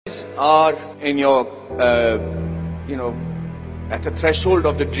are in your, at the threshold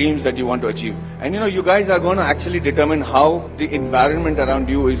of the dreams that you want to achieve. And you guys are going to actually determine how the environment around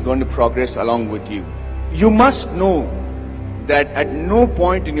you is going to progress along with you. You must know that at no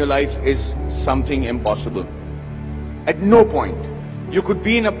point in your life is something impossible. At no point. You could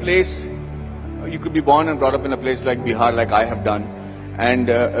be in a place, you could be born and brought up in a place like Bihar, like I have done, and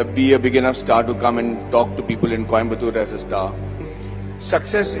be a big enough star to come and talk to people in Coimbatore as a star.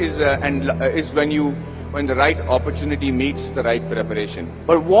 Success is when the right opportunity meets the right preparation.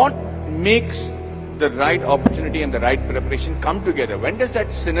 But what makes the right opportunity and the right preparation come together? When does that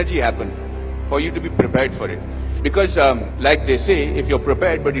synergy happen for you to be prepared for it? Because like they say, if you're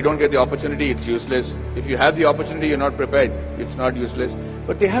prepared but you don't get the opportunity, it's useless. If you have the opportunity, you're not prepared, it's not useless.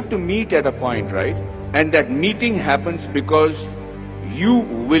 But they have to meet at a point, right? And that meeting happens because you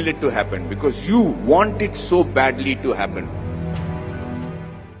will it to happen, because you want it so badly to happen.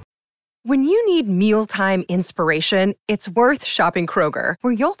 When you need mealtime inspiration, it's worth shopping Kroger,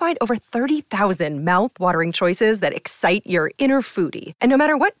 where you'll find over 30,000 mouth-watering choices that excite your inner foodie. And no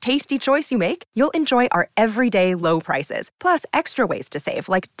matter what tasty choice you make, you'll enjoy our everyday low prices, plus extra ways to save,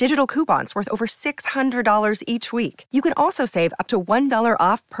 like digital coupons worth over $600 each week. You can also save up to $1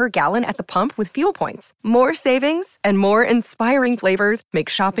 off per gallon at the pump with fuel points. More savings and more inspiring flavors make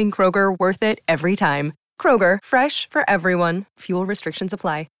shopping Kroger worth it every time. Kroger, fresh for everyone. Fuel restrictions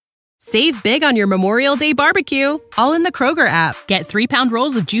apply. Save big on your Memorial Day barbecue, all in the Kroger app. Get 3-pound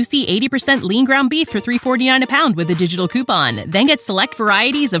rolls of juicy 80% lean ground beef for $3.49 a pound with a digital coupon. Then get select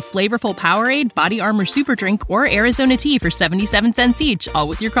varieties of flavorful Powerade, Body Armor Super Drink, or Arizona tea for 77 cents each, all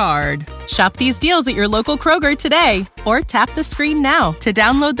with your card. Shop these deals at your local Kroger today, or tap the screen now to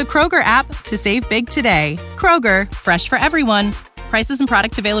download the Kroger app to save big today. Kroger, fresh for everyone. Prices and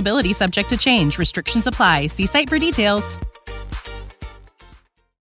product availability subject to change. Restrictions apply. See site for details.